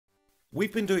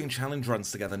We've been doing challenge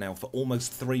runs together now for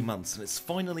almost 3 months, and it's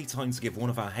finally time to give one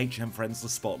of our HM friends the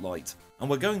spotlight. And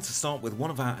we're going to start with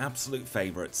one of our absolute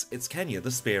favourites. It's Kenya the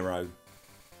Fearow.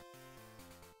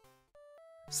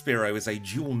 Fearow is a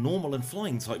dual normal and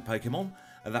flying type Pokemon,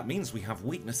 and that means we have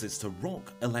weaknesses to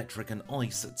rock, electric and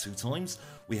ice at 2 times,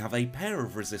 we have a pair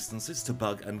of resistances to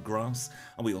bug and grass,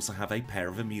 and we also have a pair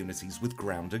of immunities with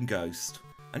ground and ghost.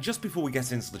 And just before we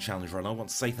get into the challenge run, I want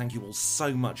to say thank you all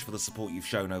so much for the support you've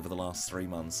shown over the last 3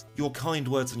 months. Your kind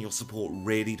words and your support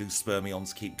really do spur me on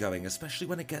to keep going, especially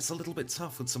when it gets a little bit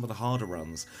tough with some of the harder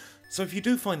runs. So if you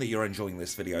do find that you're enjoying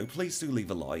this video, please do leave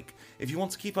a like. If you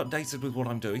want to keep updated with what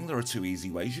I'm doing, there are 2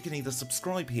 easy ways. You can either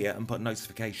subscribe here and put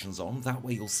notifications on, that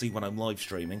way you'll see when I'm live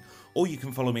streaming, or you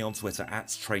can follow me on Twitter at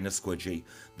TrainerSquidgy.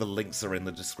 The links are in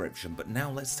the description, but now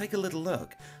let's take a little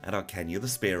look at our Kenya the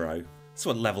Fearow. So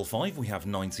at level 5 we have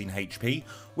 19 HP,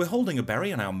 we're holding a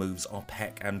berry and our moves are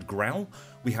Peck and Growl,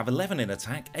 we have 11 in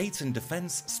attack, 8 in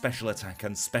defense, special attack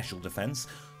and special defense,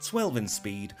 12 in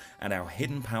speed, and our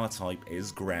hidden power type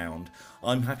is Ground.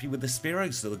 I'm happy with this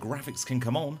Fearow so the graphics can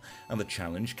come on and the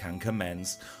challenge can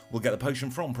commence. We'll get the potion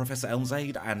from Professor Elm's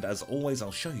aid, and as always I'll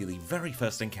show you the very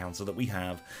first encounter that we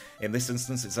have. In this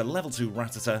instance it's a level 2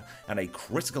 Rattata, and a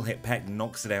critical hit Peck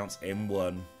knocks it out in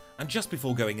 1. And just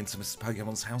before going into Mr.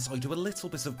 Pokemon's house, I do a little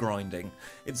bit of grinding.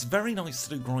 It's very nice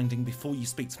to do grinding before you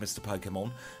speak to Mr. Pokemon,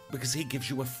 because he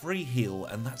gives you a free heal,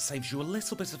 and that saves you a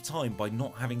little bit of time by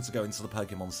not having to go into the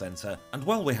Pokemon Center. And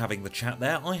while we're having the chat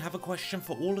there, I have a question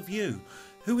for all of you.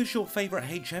 Who is your favourite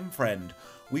HM friend?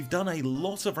 We've done a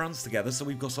lot of runs together, so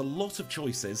we've got a lot of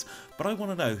choices, but I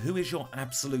want to know who is your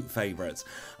absolute favourite.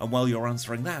 And while you're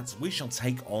answering that, we shall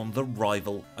take on the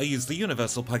rival. I used the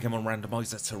Universal Pokemon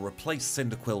Randomizer to replace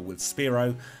Cyndaquil with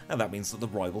Fearow, and that means that the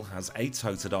rival has a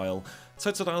Totodile.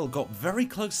 Totodile got very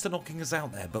close to knocking us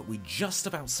out there, but we just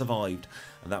about survived,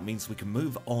 and that means we can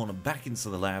move on back into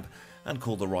the lab and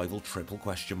call the rival triple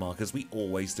question mark, as we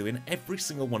always do in every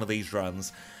single one of these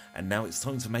runs. And now it's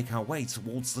time to make our way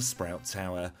towards the Sprout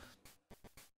Tower.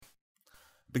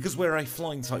 Because we're a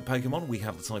flying type Pokemon, we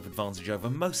have the type advantage over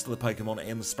most of the Pokemon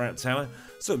in the Sprout Tower,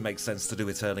 so it makes sense to do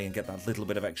it early and get that little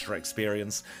bit of extra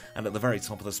experience. And at the very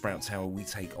top of the Sprout Tower we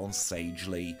take on Sage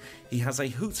Lee. He has a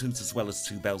Hoot Hoot as well as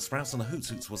 2 Bellsprouts, and the Hoot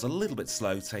Hoot was a little bit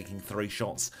slow, taking 3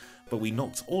 shots, but we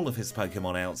knocked all of his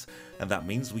Pokemon out, and that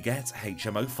means we get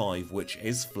HM05, which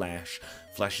is Flash.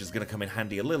 Flash is going to come in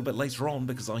handy a little bit later on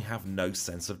because I have no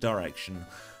sense of direction.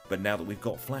 But now that we've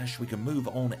got Flash, we can move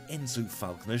on into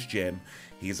Falconer's Gym.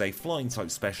 He is a flying type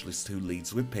specialist who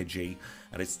leads with Pidgey,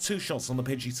 and it's 2 shots on the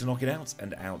Pidgey to knock it out,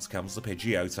 and out comes the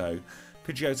Pidgeotto.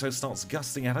 Pidgeotto starts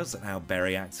gusting at us and our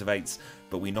berry activates,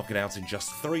 but we knock it out in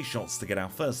just 3 shots to get our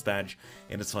first badge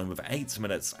in a time of 8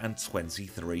 minutes and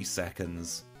 23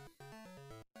 seconds.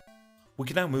 We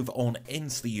can now move on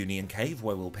into the Union Cave,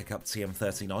 where we'll pick up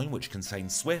TM39, which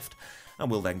contains Swift,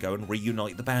 and we'll then go and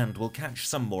reunite the band. We'll catch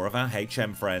some more of our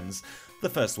HM friends. The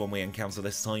first one we encounter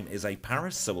this time is a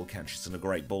Paris, so we'll catch it in a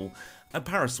Great Ball, and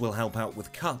Paris will help out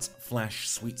with Cut, Flash,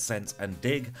 Sweet Scent and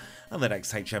Dig, and the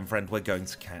next HM friend we're going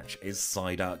to catch is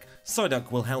Psyduck.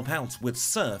 Psyduck will help out with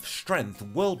Surf, Strength,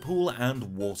 Whirlpool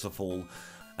and Waterfall.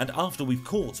 And after we've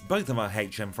caught both of our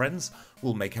HM friends,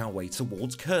 we'll make our way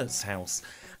towards Kurt's house.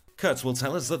 Kurt will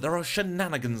tell us that there are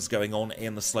shenanigans going on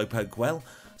in the Slowpoke Well,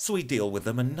 so we deal with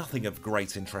them and nothing of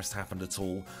great interest happened at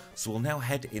all, so we'll now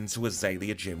head into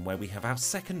Azalea Gym, where we have our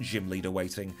second gym leader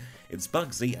waiting. It's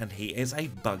Bugsy, and he is a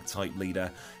bug-type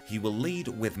leader. He will lead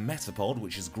with Metapod,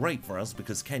 which is great for us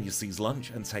because Kenya sees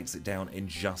lunch and takes it down in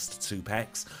just 2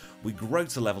 pecks. We grow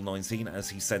to level 19 as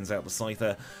he sends out the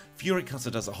Scyther. Fury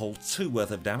Cutter does a whole 2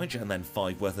 worth of damage and then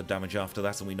 5 worth of damage after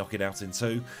that, and we knock it out in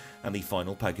 2. And the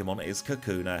final Pokemon is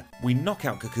Kakuna. We knock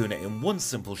out Kakuna in 1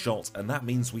 simple shot, and that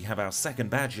means we have our second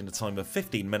badge in a time of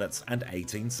 15 minutes and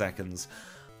 18 seconds.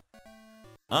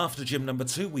 After gym number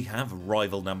 2, we have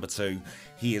rival number 2.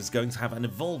 He is going to have an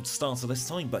evolved starter this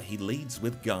time, but he leads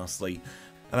with Ghastly.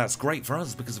 And that's great for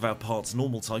us because of our part's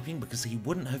normal typing, because he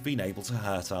wouldn't have been able to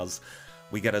hurt us.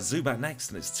 We get a Zubat next,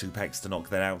 and it's 2 pecks to knock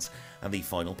that out, and the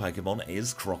final Pokemon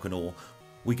is Croconaw.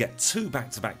 We get 2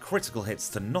 back-to-back critical hits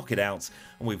to knock it out,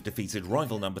 and we've defeated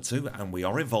rival number 2, and we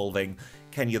are evolving.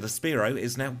 Kenya the Fearow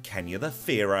is now Kenya the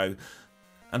Fearow.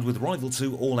 And with rival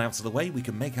 2 all out of the way, we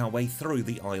can make our way through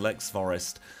the Ilex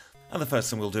Forest. And the first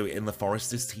thing we'll do in the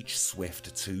forest is teach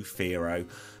Swift to Fearow.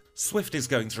 Swift is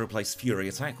going to replace Fury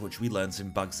Attack, which we learnt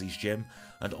in Bugsy's gym,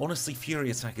 and honestly Fury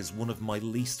Attack is one of my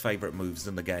least favourite moves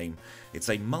in the game. It's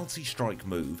a multi-strike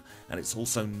move, and it's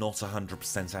also not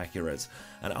 100% accurate.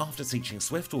 And after teaching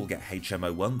Swift, we'll get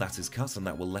HM01, that is Cut, and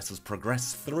that will let us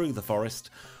progress through the forest.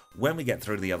 When we get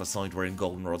through to the other side, we're in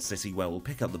Goldenrod City, where we'll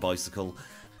pick up the bicycle.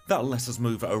 That'll let us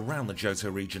move around the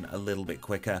Johto region a little bit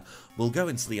quicker. We'll go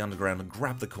into the underground and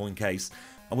grab the coin case,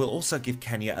 and we'll also give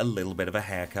Kenya a little bit of a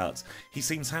haircut. He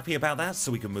seems happy about that,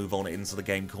 so we can move on into the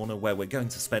game corner, where we're going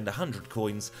to spend 100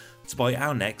 coins to buy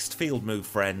our next field move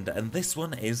friend, and this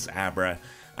one is Abra.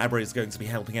 Abra is going to be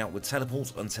helping out with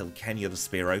teleport until Kenya the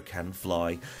Spearow can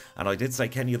fly. And I did say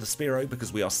Kenya the Spearow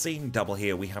because we are seeing double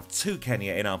here. We have 2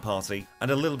 Kenya in our party,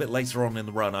 and a little bit later on in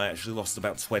the run I actually lost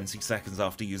about 20 seconds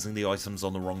after using the items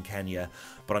on the wrong Kenya,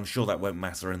 but I'm sure that won't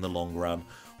matter in the long run.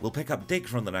 We'll pick up Dig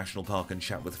from the National Park and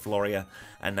chat with Floria,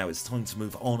 and now it's time to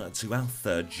move on to our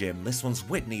 3rd gym. This one's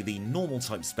Whitney, the normal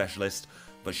type specialist,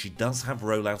 but she does have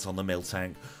rollout on the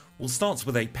Miltank. We'll start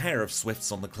with a pair of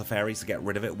Swifts on the Clefairy to get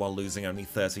rid of it while losing only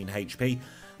 13 HP,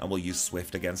 and we'll use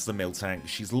Swift against the Miltank.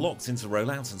 She's locked into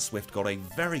rollout, and Swift got a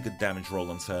very good damage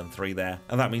roll on turn 3 there,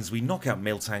 and that means we knock out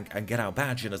Miltank and get our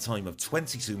badge in a time of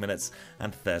 22 minutes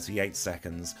and 38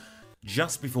 seconds.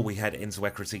 Just before we head into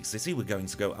Ecruteak City, we're going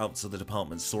to go up to the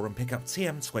department store and pick up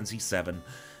TM27.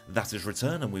 That is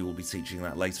Return, and we will be teaching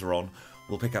that later on.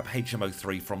 We'll pick up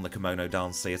HMO3 from the Kimono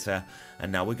Dance Theatre,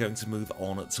 and now we're going to move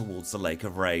on towards the Lake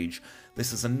of Rage.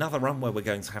 This is another run where we're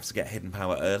going to have to get Hidden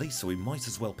Power early, so we might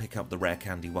as well pick up the rare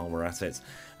candy while we're at it.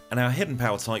 And our Hidden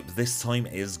Power type this time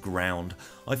is Ground.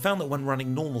 I found that when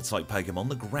running normal type Pokemon,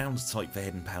 the Ground type for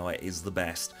Hidden Power is the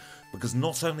best, because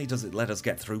not only does it let us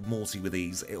get through Morty with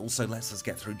ease, it also lets us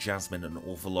get through Jasmine an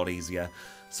awful lot easier.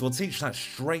 So we'll teach that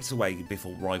straight away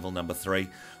before rival number 3,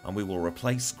 and we will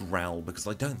replace Growl, because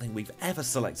I don't think we've ever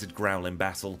selected Growl in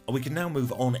battle. And we can now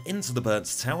move on into the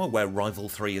Burnt Tower, where rival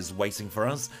 3 is waiting for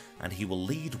us, and he will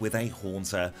lead with a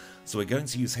Haunter. So we're going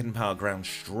to use Hidden Power Ground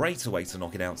straight away to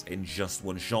knock it out in just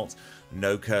one shot.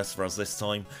 No curse for us this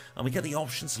time, and we get the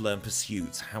option to learn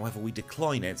Pursuit. However, we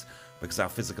decline it, because our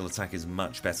physical attack is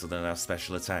much better than our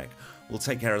special attack. We'll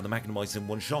take care of the Magnemite in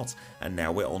one shot, and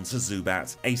now we're on to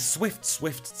Zubat. A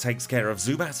Swift takes care of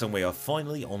Zubat, and we are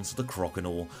finally onto the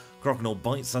Croconaw. Croconaw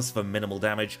bites us for minimal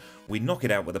damage, we knock it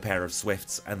out with a pair of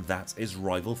Swifts, and that is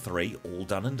Rival 3 all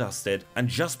done and dusted. And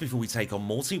just before we take on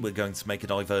Morty, we're going to make a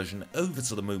diversion over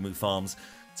to the Moo Moo Farms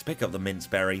to pick up the Mint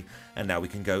Berry, and now we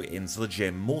can go into the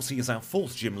gym. Morty is our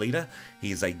 4th gym leader.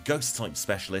 He is a Ghost type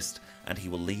specialist, and he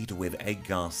will lead with a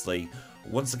Ghastly.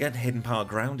 Once again, Hidden Power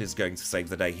Ground is going to save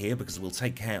the day here, because we'll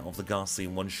take care of the Ghastly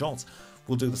in one shot.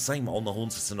 We'll do the same on the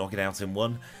Haunter to knock it out in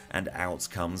one, and out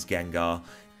comes Gengar.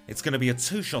 It's going to be a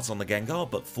 2-shot on the Gengar,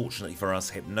 but fortunately for us,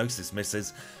 Hypnosis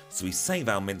misses, so we save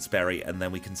our Mint Berry, and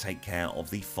then we can take care of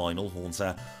the final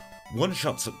Haunter. One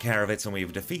shot took care of it, and we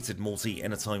have defeated Morty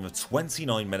in a time of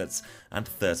 29 minutes and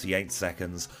 38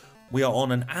 seconds. We are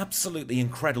on an absolutely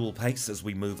incredible pace as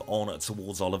we move on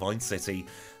towards Olivine City.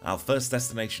 Our first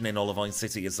destination in Olivine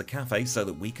City is the cafe so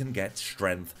that we can get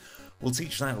strength. We'll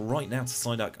teach that right now to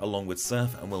Psyduck along with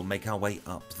Surf, and we'll make our way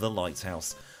up the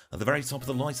lighthouse. At the very top of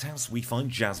the lighthouse, we find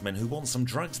Jasmine, who wants some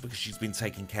drugs because she's been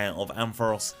taking care of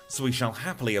Ampharos, so we shall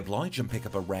happily oblige and pick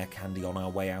up a rare candy on our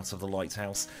way out of the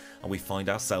lighthouse, and we find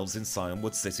ourselves in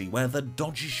Scionwood City, where the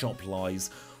dodgy shop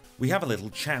lies. We have a little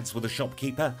chat with the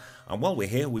shopkeeper, and while we're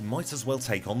here, we might as well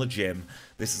take on the gym.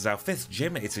 This is our 5th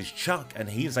gym, it is Chuck, and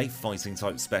he is a fighting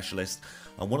type specialist,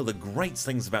 and one of the great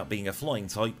things about being a flying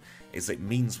type is it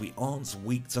means we aren't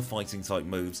weak to fighting type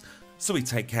moves. So we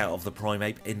take care of the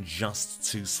Primeape in just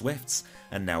 2 Swifts,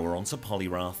 and now we're on to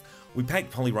Poliwrath. We peck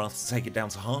Poliwrath to take it down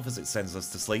to half as it sends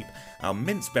us to sleep. Our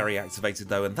Mint Berry activated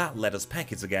though, and that let us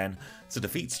peck it again to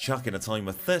defeat Chuck in a time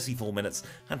of 34 minutes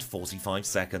and 45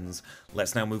 seconds.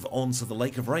 Let's now move on to the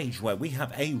Lake of Rage, where we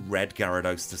have a red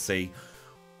Gyarados to see.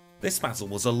 This battle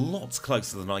was a lot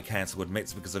closer than I care to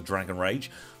admit because of Dragon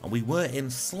Rage, and we were in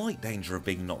slight danger of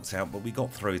being knocked out, but we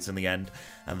got through it in the end,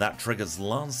 and that triggers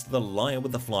Lance the Liar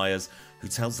with the Flyers, who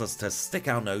tells us to stick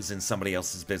our nose in somebody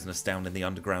else's business down in the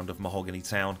underground of Mahogany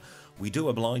Town. We do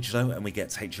oblige though, and we get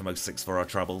HMO6 for our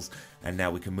troubles, and now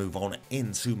we can move on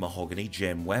into Mahogany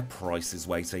Gym, where Price is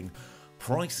waiting.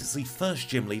 Price is the first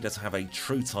gym leader to have a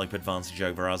true type advantage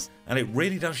over us, and it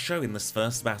really does show in this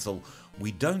first battle.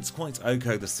 We don't quite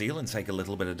Oko the Seal and take a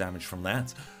little bit of damage from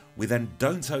that. We then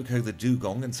don't Oko the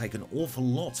Dugong and take an awful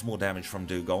lot more damage from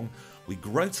Dugong. We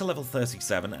grow to level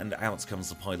 37 and out comes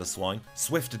the Piloswine.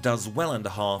 Swift does well under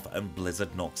half and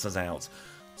Blizzard knocks us out.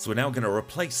 So we're now going to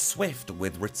replace Swift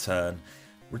with Return.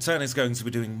 Return is going to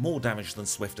be doing more damage than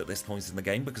Swift at this point in the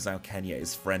game because our Kenya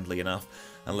is friendly enough,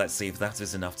 and let's see if that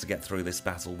is enough to get through this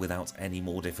battle without any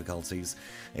more difficulties.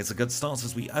 It's a good start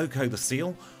as we Oko the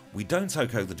seal. We don't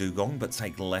Oko the Dugong, but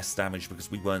take less damage because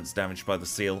we weren't damaged by the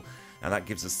seal, and that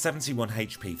gives us 71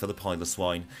 HP for the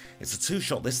Piloswine. It's a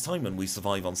 2-shot this time, and we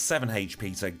survive on 7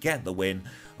 HP to get the win,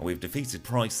 and we've defeated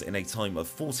Price in a time of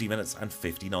 40 minutes and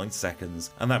 59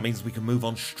 seconds. And that means we can move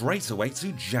on straight away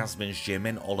to Jasmine's gym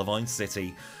in Olivine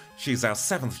City. She's our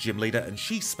 7th gym leader, and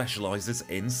she specialises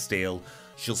in steel.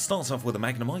 She'll start off with a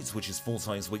Magnemite, which is 4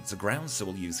 times weak to ground, so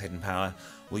we'll use Hidden Power.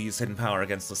 We'll use Hidden Power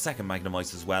against the second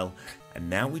Magnemite as well, and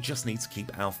now we just need to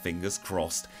keep our fingers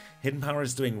crossed. Hidden Power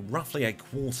is doing roughly a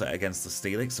quarter against the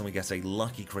Steelix, and we get a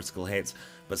lucky critical hit,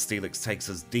 but Steelix takes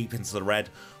us deep into the red.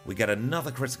 We get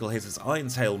another critical hit as Iron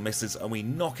Tail misses, and we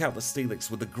knock out the Steelix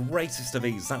with the greatest of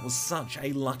ease. That was such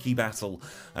a lucky battle,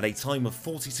 and a time of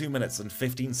 42 minutes and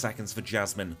 15 seconds for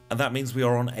Jasmine. And that means we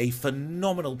are on a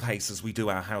phenomenal pace as we do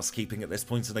our housekeeping at this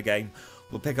point in the game.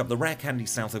 We'll pick up the rare candy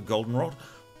south of Goldenrod.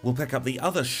 We'll pick up the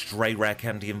other stray rare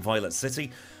candy in Violet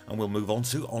City, and we'll move on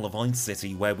to Olivine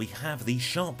City, where we have the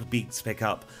Sharp Beak to pick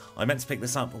up. I meant to pick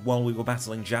this up while we were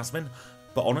battling Jasmine,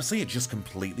 but honestly it just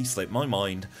completely slipped my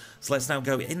mind. So let's now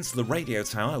go into the radio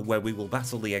tower, where we will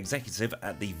battle the Executive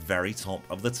at the very top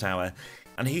of the tower.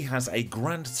 And he has a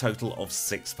grand total of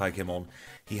 6 Pokemon.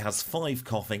 He has 5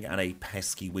 coughing and a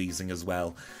pesky wheezing as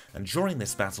well. And during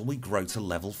this battle we grow to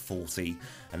level 40.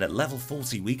 And at level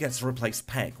 40 we get to replace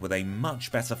Peck with a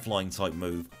much better flying type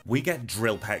move. We get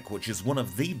Drill Peck, which is one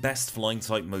of the best flying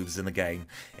type moves in the game.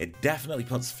 It definitely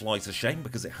puts Fly to shame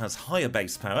because it has higher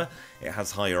base power, it has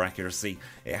higher accuracy,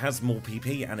 it has more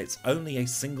PP, and it's only a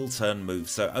single turn move.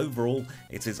 So overall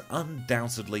it is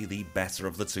undoubtedly the better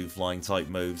of the 2 flying type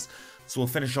moves. So we'll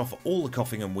finish off all the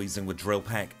coughing and wheezing with Drill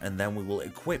Peck, and then we will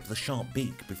equip the Sharp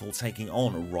Beak before taking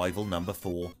on rival number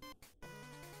 4.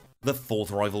 The 4th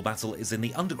rival battle is in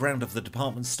the underground of the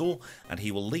department store, and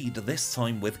he will lead this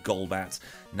time with Golbat.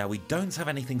 Now we don't have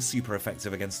anything super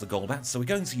effective against the Golbat, so we're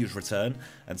going to use Return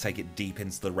and take it deep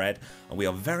into the red, and we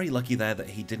are very lucky there that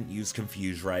he didn't use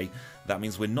Confuse Ray. That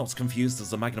means we're not confused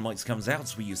as the Magnemite comes out,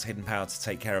 so we use Hidden Power to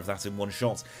take care of that in one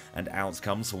shot, and out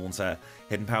comes Haunter.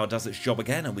 Hidden Power does its job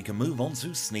again, and we can move on to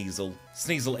Sneasel.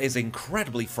 Sneasel is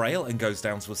incredibly frail and goes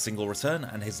down to a single return,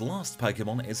 and his last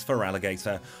Pokemon is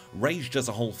Feraligatr. Rage does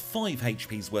a whole 5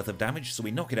 HP's worth of damage, so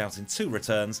we knock it out in 2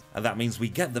 returns, and that means we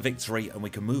get the victory and we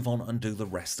can move on and do the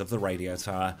rest of the radio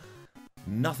tower.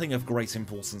 Nothing of great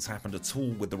importance happened at all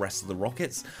with the rest of the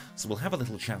rockets, so we'll have a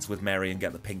little chat with Mary and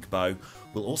get the pink bow.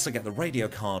 We'll also get the radio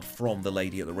card from the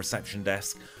lady at the reception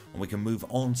desk, and we can move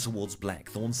on towards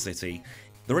Blackthorn City.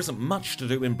 There isn't much to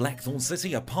do in Blackthorn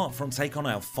City apart from take on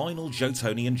our final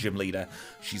Johtonian gym leader.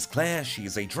 She's Claire, she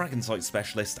is a Dragon-type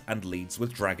specialist and leads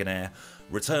with Dragonair.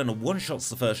 Return one-shots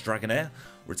the first Dragonair,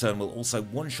 Return will also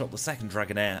one-shot the second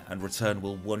Dragonair, and Return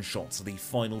will one-shot the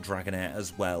final Dragonair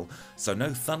as well. So no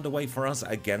Thunder Wave for us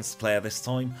against Claire this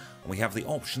time, and we have the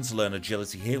option to learn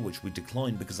Agility here, which we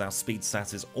decline because our speed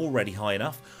stat is already high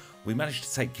enough. We managed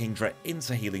to take Kingdra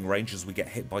into healing range as we get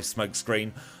hit by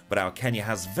Smokescreen, but our Kenya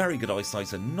has very good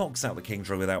eyesight and knocks out the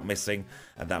Kingdra without missing,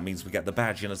 and that means we get the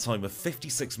badge in a time of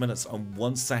 56 minutes and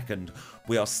 1 second.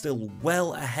 We are still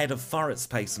well ahead of Furret's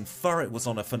pace, and Furret was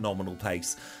on a phenomenal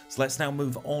pace. So let's now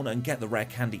move on and get the rare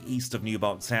candy east of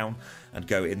Newbark Town, and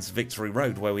go into Victory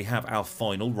Road where we have our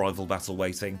final rival battle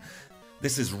waiting.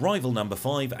 This is rival number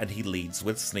 5, and he leads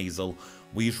with Sneasel.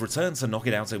 We use Return to knock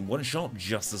it out in one shot,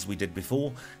 just as we did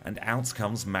before, and out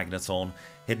comes Magneton.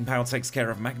 Hidden Power takes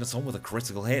care of Magneton with a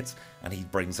critical hit, and he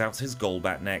brings out his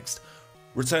Golbat next.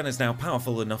 Return is now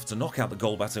powerful enough to knock out the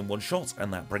Golbat in one shot,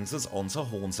 and that brings us on to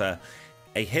Haunter.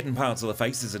 A Hidden Power to the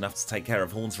face is enough to take care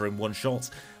of Haunter in one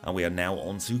shot, and we are now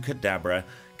on to Kadabra.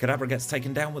 Kadabra gets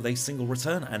taken down with a single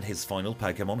return, and his final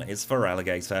Pokemon is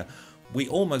Feraligatr. We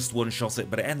almost one-shot it,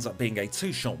 but it ends up being a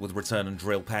 2-shot with Return and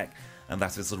Drill Peck, and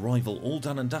that is the rival all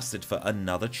done and dusted for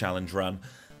another challenge run.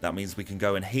 That means we can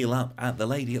go and heal up at the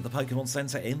lady at the Pokemon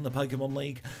Center in the Pokemon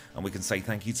League, and we can say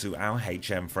thank you to our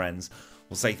HM friends.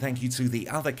 We'll say thank you to the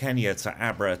other Kenya, to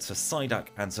Abra, to Psyduck,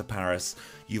 and to Paris.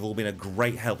 You've all been a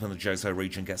great help in the Johto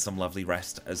region get some lovely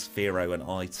rest as Fearow and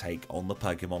I take on the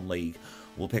Pokemon League.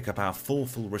 We'll pick up our 4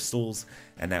 full restores,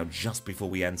 and now just before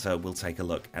we enter, we'll take a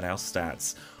look at our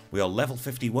stats. We are level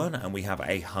 51 and we have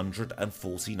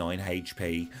 149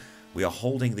 HP. We are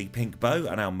holding the pink bow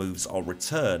and our moves are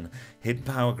Return, Hidden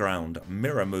Power Ground,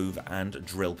 Mirror Move and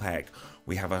Drill Peck.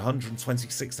 We have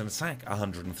 126 in attack,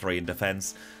 103 in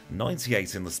defense,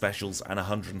 98 in the specials and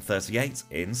 138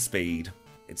 in speed.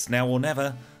 It's now or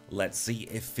never. Let's see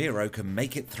if Fearow can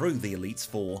make it through the Elite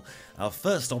Four. Our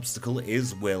first obstacle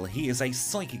is Will. He is a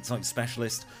Psychic-type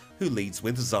specialist who leads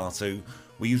with Xatu.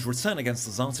 We use Return against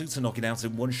the Xatu to knock it out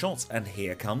in one shot, and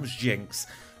here comes Jinx.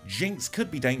 Jinx could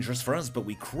be dangerous for us, but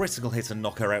we critical hit and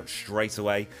knock her out straight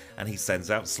away, and he sends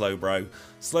out Slowbro.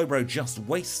 Slowbro just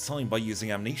wastes time by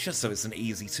using Amnesia, so it's an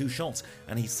easy 2-shot,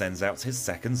 and he sends out his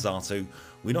second Xatu.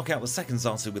 We knock out the second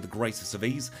Xatu with the greatest of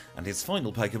ease, and his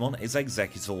final Pokemon is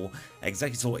Executor.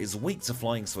 Executor is weak to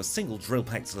flying, so a single Drill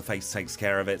Peck to the face takes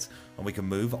care of it, and we can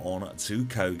move on to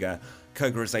Koga.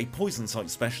 Koga is a Poison-type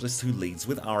specialist who leads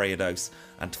with Ariados,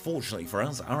 and fortunately for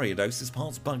us, Ariados is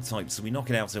part Bug-type, so we knock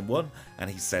it out in one, and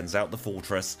he sends out the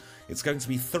Fortress. It's going to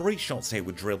be 3 shots here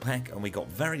with Drill Peck, and we got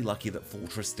very lucky that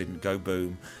Fortress didn't go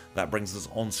boom. That brings us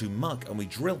on to Muck, and we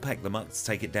Drill Peck the Muck to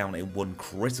take it down in one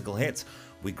critical hit.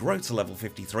 We grow to level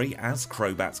 53 as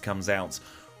Crobat comes out.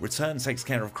 Return takes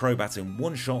care of Crobat in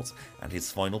one shot, and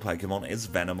his final Pokemon is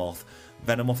Venomoth.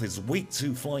 Venomoth is weak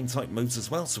to flying type moves as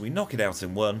well, so we knock it out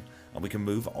in one, and we can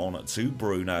move on to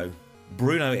Bruno.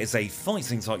 Bruno is a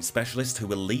fighting type specialist who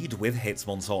will lead with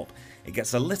Hitmontop. It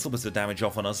gets a little bit of damage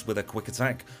off on us with a quick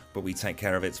attack, but we take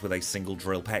care of it with a single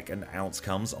Drill Peck, and out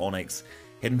comes Onix.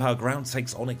 Hidden Power Ground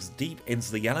takes Onix deep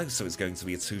into the yellow, so it's going to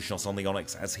be a 2-shot on the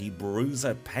Onix as he brews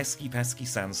a pesky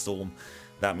Sandstorm.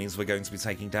 That means we're going to be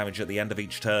taking damage at the end of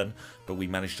each turn, but we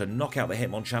managed to knock out the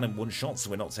Hitmonchan in one shot, so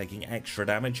we're not taking extra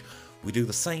damage. We do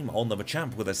the same on the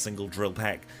Machamp with a single Drill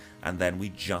Peck, and then we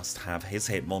just have his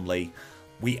Hitmonlee.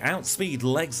 We outspeed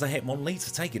Legs the Hitmonlee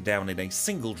to take it down in a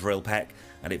single Drill Peck,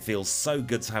 and it feels so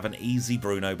good to have an easy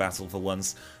Bruno battle for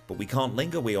once. But we can't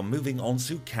linger, we are moving on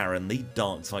to Karen, the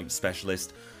Dark-type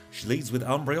specialist. She leads with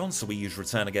Umbreon, so we use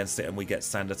Return against it and we get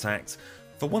stand attacked.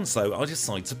 For once though, I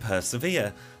decide to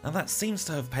persevere, and that seems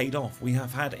to have paid off. We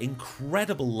have had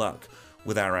incredible luck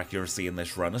with our accuracy in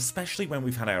this run, especially when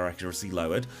we've had our accuracy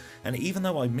lowered, and even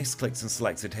though I misclicked and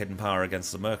selected Hidden Power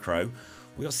against the Murkrow,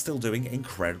 we are still doing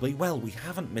incredibly well. We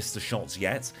haven't missed a shot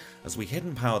yet, as we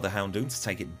Hidden Power the Houndoom to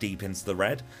take it deep into the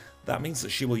red. That means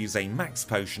that she will use a Max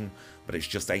Potion, but it's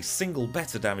just a single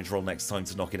better damage roll next time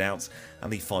to knock it out,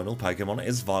 and the final Pokemon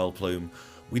is Vileplume.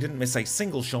 We didn't miss a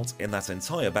single shot in that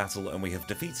entire battle, and we have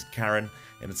defeated Karen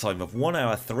in a time of 1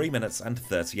 hour, 3 minutes and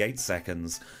 38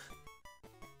 seconds.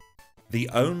 The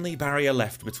only barrier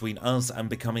left between us and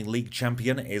becoming League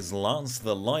Champion is Lance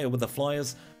the Liar with the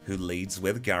Flyers, who leads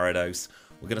with Gyarados.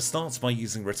 We're going to start by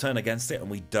using Return against it, and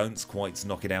we don't quite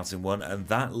knock it out in one, and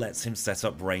that lets him set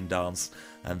up Rain Dance.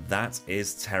 And that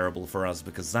is terrible for us,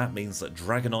 because that means that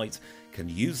Dragonite can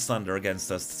use Thunder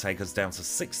against us to take us down to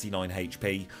 69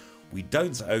 HP. We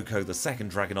don't OHKO the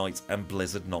second Dragonite, and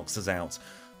Blizzard knocks us out.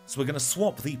 So we're going to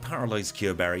swap the Paralyzed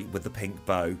Cure Berry with the Pink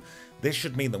Bow. This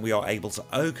should mean that we are able to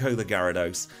OHKO the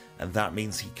Gyarados, and that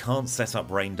means he can't set up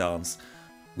Rain Dance.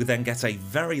 We then get a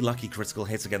very lucky critical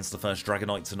hit against the first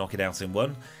Dragonite to knock it out in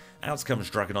one. Out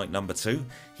comes Dragonite number 2.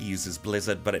 He uses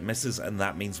Blizzard, but it misses, and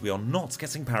that means we are not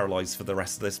getting paralysed for the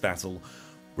rest of this battle.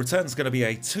 Return's going to be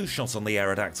a 2-shot on the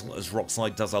Aerodactyl, as Rock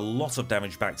Slide does a lot of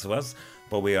damage back to us,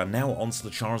 but we are now onto the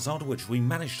Charizard, which we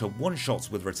managed to 1-shot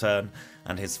with Return,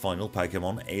 and his final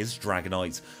Pokemon is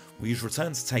Dragonite. We use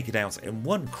Return to take it out in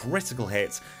one critical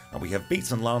hit, and we have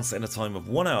beaten Lance in a time of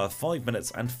 1 hour, 5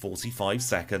 minutes and 45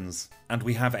 seconds. And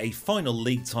we have a final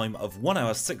league time of 1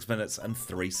 hour, 6 minutes and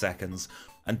 3 seconds.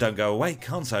 And don't go away,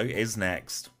 Kanto is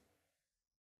next.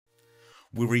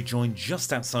 We rejoin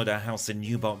just outside our house in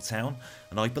Newbark Town,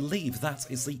 and I believe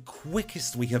that is the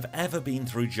quickest we have ever been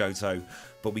through Johto,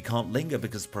 but we can't linger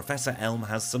because Professor Elm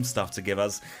has some stuff to give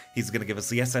us. He's going to give us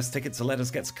the SS ticket to let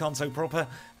us get to Kanto proper,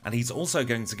 and he's also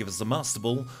going to give us the Master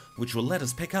Ball, which will let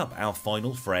us pick up our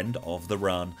final friend of the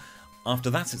run. After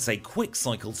that, it's a quick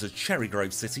cycle to Cherry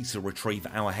Grove City to retrieve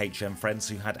our HM friends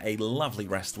who had a lovely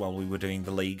rest while we were doing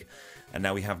the league, and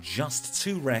now we have just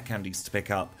 2 rare candies to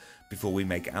pick up before we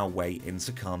make our way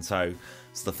into Kanto.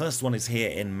 So the first one is here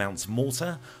in Mount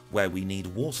Mortar, where we need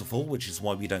Waterfall, which is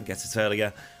why we don't get it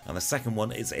earlier, and the second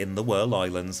one is in the Whirl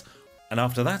Islands. And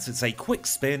after that, it's a quick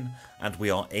spin, and we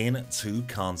are in to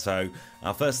Kanto.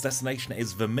 Our first destination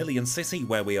is Vermilion City,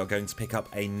 where we are going to pick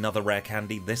up another rare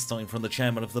candy, this time from the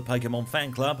chairman of the Pokemon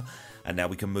Fan Club. And now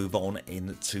we can move on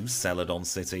into Celadon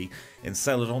City. In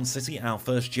Celadon City, our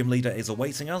first gym leader is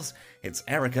awaiting us. It's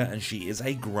Erica, and she is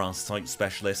a Grass-type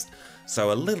specialist.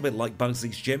 So a little bit like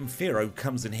Bugsy's gym, Fearow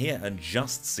comes in here and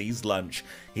just sees lunch.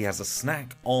 He has a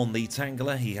snack on the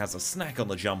Tangela, he has a snack on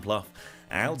the Jumpluff.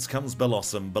 Out comes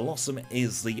Blossom. Blossom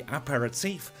is the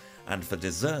aperitif, and for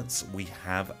desserts we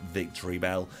have Victory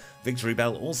Bell. Victory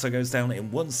Bell also goes down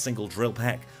in one single Drill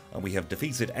Peck, and we have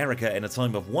defeated Erica in a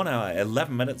time of 1 hour,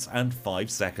 11 minutes and 5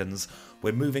 seconds.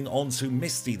 We're moving on to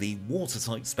Misty, the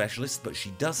Water-type specialist, but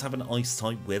she does have an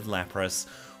Ice-type with Lapras.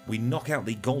 We knock out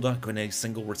the Golduck in a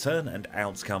single return, and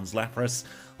out comes Lapras.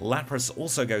 Lapras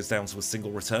also goes down to a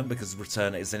single return because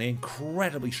return is an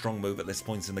incredibly strong move at this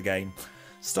point in the game.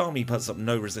 Starmie puts up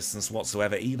no resistance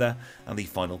whatsoever either, and the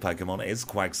final Pokemon is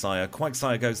Quagsire.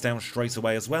 Quagsire goes down straight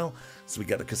away as well, so we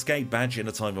get the Cascade badge in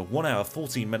a time of 1 hour,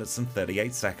 14 minutes and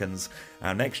 38 seconds.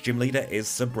 Our next gym leader is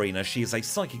Sabrina. She is a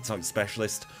Psychic type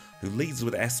specialist who leads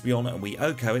with Espeon, and we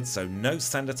OHKO it, so no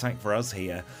stand attack for us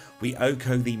here. We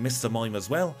OHKO the Mr. Mime as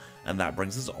well, and that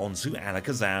brings us on to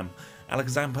Alakazam.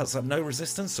 Alakazam puts up no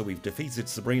resistance, so we've defeated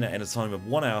Sabrina in a time of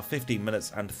 1 hour, 15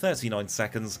 minutes and 39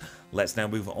 seconds. Let's now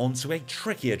move on to a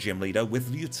trickier gym leader with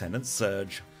Lieutenant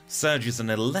Surge. Surge is an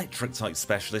electric type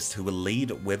specialist who will lead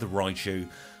with Raichu.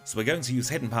 So we're going to use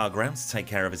Hidden Power Ground to take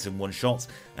care of it in one shot,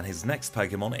 and his next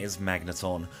Pokemon is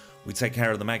Magneton. We take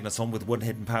care of the Magneton with one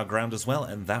Hidden Power Ground as well,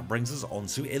 and that brings us on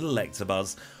to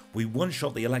Electabuzz. We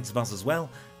one-shot the Electabuzz as well,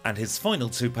 and his final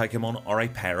two Pokemon are a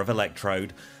pair of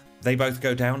Electrode. They both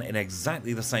go down in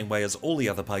exactly the same way as all the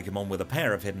other Pokemon with a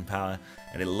pair of Hidden Power,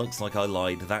 and it looks like I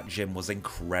lied, that gym was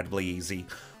incredibly easy.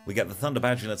 We get the Thunder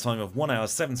Badge in a time of 1 hour,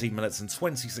 17 minutes and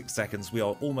 26 seconds. We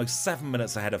are almost 7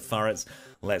 minutes ahead of Furret.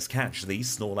 Let's catch the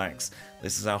Snorlax.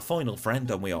 This is our final friend,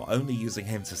 and we are only using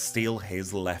him to steal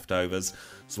his leftovers.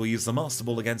 So we'll use the Master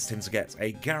Ball against him to get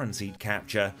a guaranteed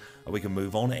capture, and we can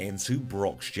move on into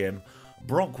Brock's gym.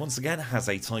 Brock once again has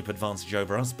a type advantage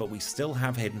over us, but we still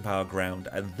have Hidden Power Ground,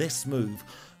 and this move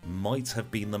might have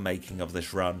been the making of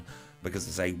this run, because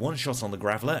it's a one-shot on the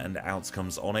Graveler and out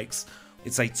comes Onix.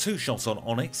 It's a two-shot on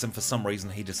Onix, and for some reason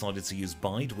he decided to use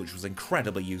Bide, which was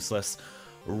incredibly useless.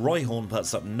 Rhyhorn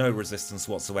puts up no resistance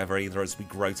whatsoever either as we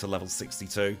grow to level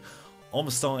 62.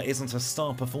 Omastar isn't a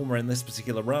star performer in this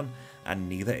particular run, and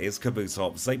neither is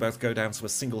Kabutops. They both go down to a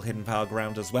single Hidden Power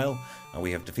Ground as well, and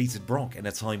we have defeated Brock in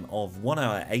a time of 1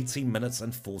 hour, 18 minutes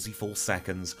and 44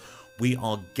 seconds. We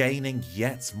are gaining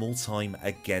yet more time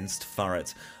against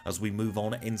Furret as we move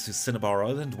on into Cinnabar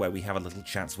Island, where we have a little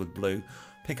chat with Blue,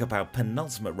 pick up our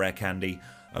penultimate rare candy,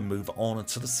 and move on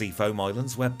to the Seafoam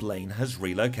Islands where Blaine has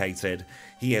relocated.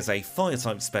 He is a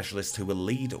Fire-type specialist who will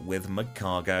lead with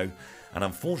Magcargo, and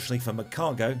unfortunately for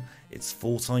Magcargo, it's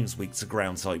 4 times weak to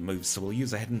Ground-type moves, so we'll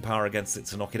use a Hidden Power against it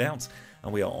to knock it out,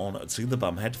 and we are on to the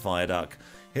Bumhead Fireduck.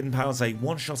 Hidden Power's a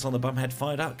one-shot on the Bumhead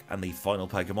Fireduck, and the final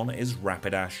Pokemon is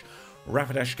Rapidash.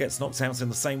 Rapidash gets knocked out in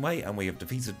the same way, and we have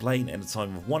defeated Blaine in a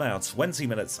time of 1 hour, 20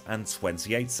 minutes and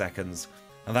 28 seconds.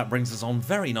 And that brings us on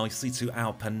very nicely to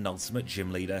our penultimate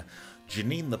gym leader,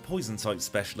 Janine the Poison-type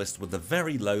specialist with the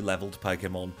very low-leveled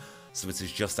Pokemon, so it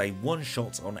is just a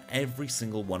one-shot on every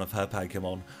single one of her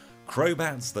Pokemon.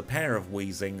 Crobats, the pair of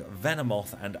Weezing,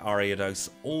 Venomoth and Ariados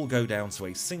all go down to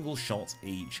a single shot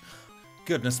each.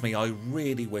 Goodness me, I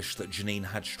really wish that Janine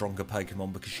had stronger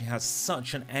Pokemon because she has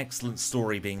such an excellent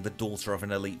story being the daughter of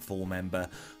an Elite Four member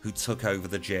who took over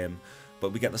the gym.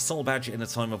 But we get the Soul Badge in a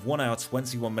time of 1 hour,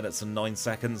 21 minutes and 9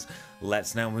 seconds.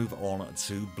 Let's now move on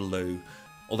to Blue.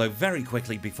 Although very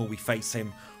quickly before we face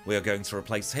him, we are going to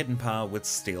replace Hidden Power with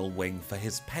Steel Wing for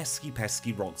his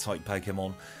pesky Rock-type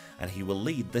Pokemon. And he will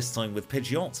lead this time with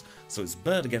Pidgeot, so it's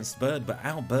bird against bird, but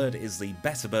our bird is the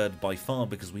better bird by far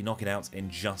because we knock it out in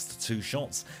just 2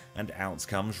 shots, and out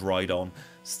comes Rhydon.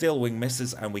 Steel Wing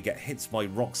misses and we get hit by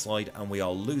Rock Slide, and we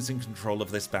are losing control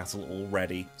of this battle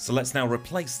already. So let's now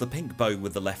replace the pink bow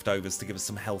with the leftovers to give us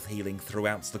some health healing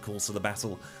throughout the course of the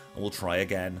battle, and we'll try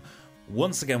again.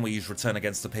 Once again we use Return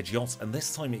against the Pidgeot, and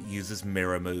this time it uses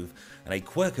Mirror Move, and a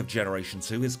quirk of Generation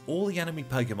 2 is all the enemy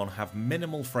Pokemon have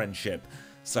minimal friendship,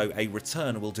 so a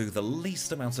Return will do the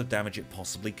least amount of damage it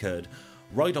possibly could.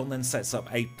 Rhydon then sets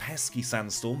up a pesky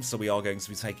Sandstorm, so we are going to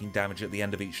be taking damage at the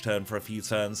end of each turn for a few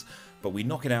turns, but we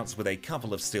knock it out with a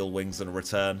couple of Steel Wings and a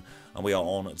Return, and we are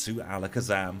on to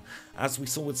Alakazam. As we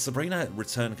saw with Sabrina,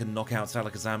 Return can knock out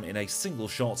Alakazam in a single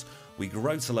shot. We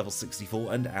grow to level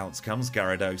 64 and out comes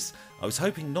Gyarados. I was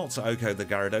hoping not to OHKO the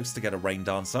Gyarados to get a Rain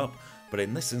Dance up, but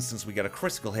in this instance we get a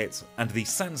critical hit, and the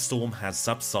Sandstorm has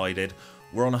subsided.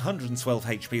 We're on 112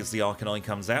 HP as the Arcanine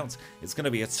comes out. It's going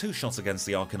to be a 2-shot against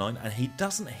the Arcanine, and he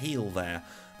doesn't heal there.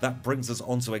 That brings us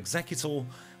on to Exeggutor.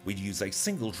 We'd use a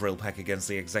single Drill Peck against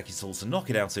the Exeggutor to knock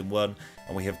it out in 1,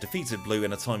 and we have defeated Blue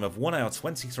in a time of 1 hour,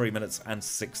 23 minutes and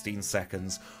 16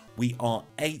 seconds. We are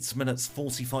 8 minutes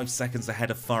 45 seconds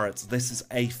ahead of Furret. This is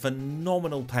a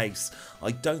phenomenal pace.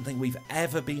 I don't think we've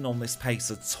ever been on this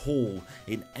pace at all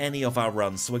in any of our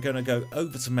runs, so we're going to go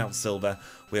over to Mount Silver.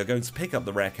 We are going to pick up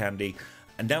the rare candy,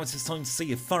 and now it is time to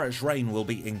see if Furret's reign will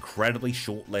be incredibly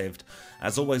short-lived.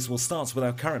 As always, we'll start with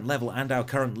our current level and our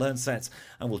current learn set,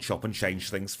 and we'll chop and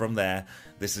change things from there.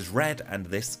 This is Red, and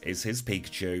this is his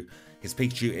Pikachu. His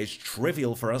Pikachu is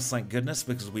trivial for us, thank goodness,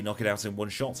 because we knock it out in one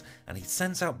shot, and he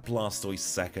sends out Blastoise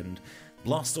second.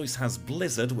 Blastoise has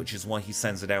Blizzard, which is why he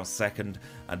sends it out second,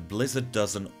 and Blizzard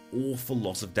does an awful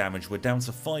lot of damage. We're down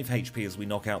to 5 HP as we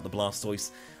knock out the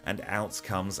Blastoise, and out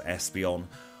comes Espeon.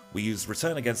 We use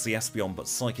Return against the Espeon, but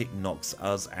Psychic knocks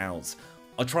us out.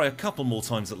 I try a couple more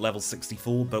times at level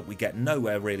 64, but we get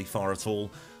nowhere really far at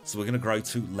all, so we're going to grow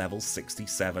to level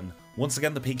 67. Once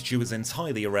again, the Pikachu is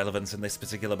entirely irrelevant in this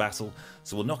particular battle,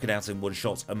 so we'll knock it out in one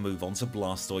shot and move on to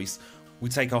Blastoise. We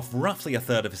take off roughly a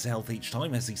third of his health each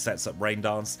time as he sets up Rain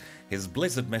Dance, his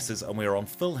Blizzard misses, and we are on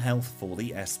full health for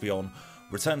the Espeon.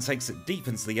 Return takes it deep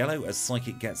into the yellow as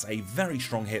Psychic gets a very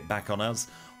strong hit back on us.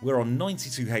 We're on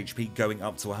 92 HP going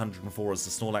up to 104 as the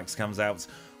Snorlax comes out.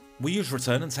 We use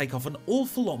Return and take off an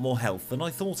awful lot more health than I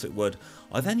thought it would.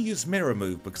 I then used Mirror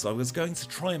Move because I was going to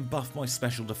try and buff my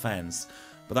special defense,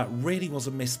 but that really was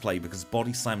a misplay because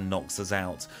Body Slam knocks us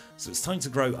out. So it's time to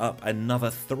grow up another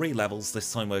 3 levels.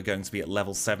 This time we're going to be at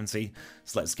level 70,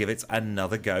 so let's give it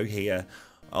another go here.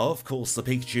 Of course, the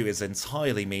Pikachu is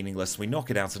entirely meaningless. We knock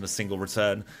it out in a single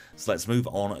return, so let's move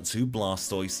on to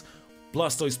Blastoise.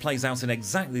 Blastoise plays out in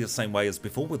exactly the same way as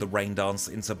before with a Rain Dance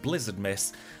into Blizzard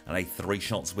Miss and a 3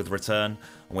 shots with Return,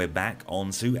 and we're back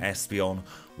onto Espeon.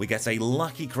 We get a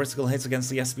lucky critical hit against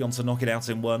the Espeon to knock it out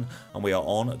in 1, and we are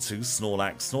on to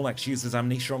Snorlax. Snorlax uses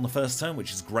Amnesia on the first turn,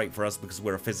 which is great for us because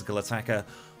we're a physical attacker.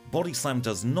 Body Slam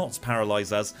does not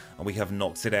paralyze us, and we have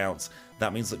knocked it out.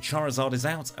 That means that Charizard is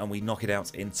out, and we knock it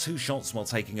out in 2 shots while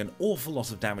taking an awful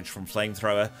lot of damage from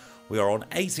Flamethrower. We are on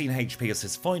 18 HP as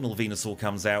his final Venusaur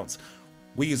comes out.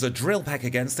 We use a Drill Peck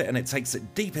against it and it takes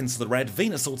it deep into the red.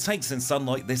 Venusaur takes in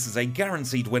Sunlight. This is a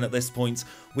guaranteed win at this point.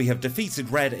 We have defeated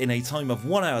red in a time of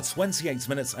 1 hour, 28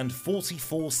 minutes and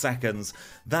 44 seconds.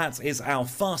 That is our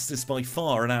fastest by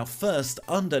far and our first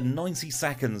under 90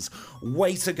 seconds.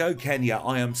 Way to go, Kenya.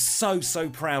 I am so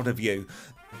proud of you.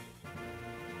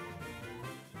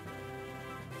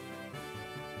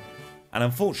 And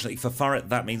unfortunately for Furret,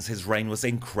 that means his reign was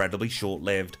incredibly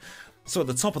short-lived. So at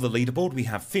the top of the leaderboard we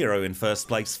have Fearow in first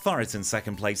place, Furret in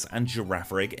second place and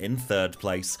Girafarig in third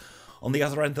place. On the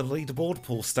other end of the leaderboard,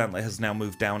 Paul Stantler has now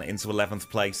moved down into 11th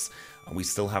place, and we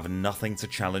still have nothing to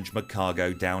challenge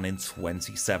Magcargo down in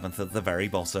 27th at the very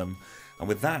bottom. And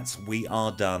with that, we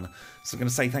are done. So I'm going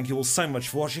to say thank you all so much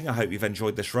for watching. I hope you've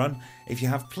enjoyed this run. If you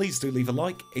have, please do leave a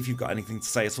like. If you've got anything to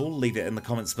say at all, leave it in the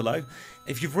comments below.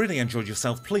 If you've really enjoyed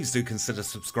yourself, please do consider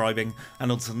subscribing.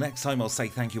 And until next time, I'll say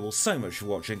thank you all so much for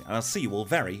watching, and I'll see you all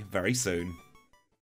very soon.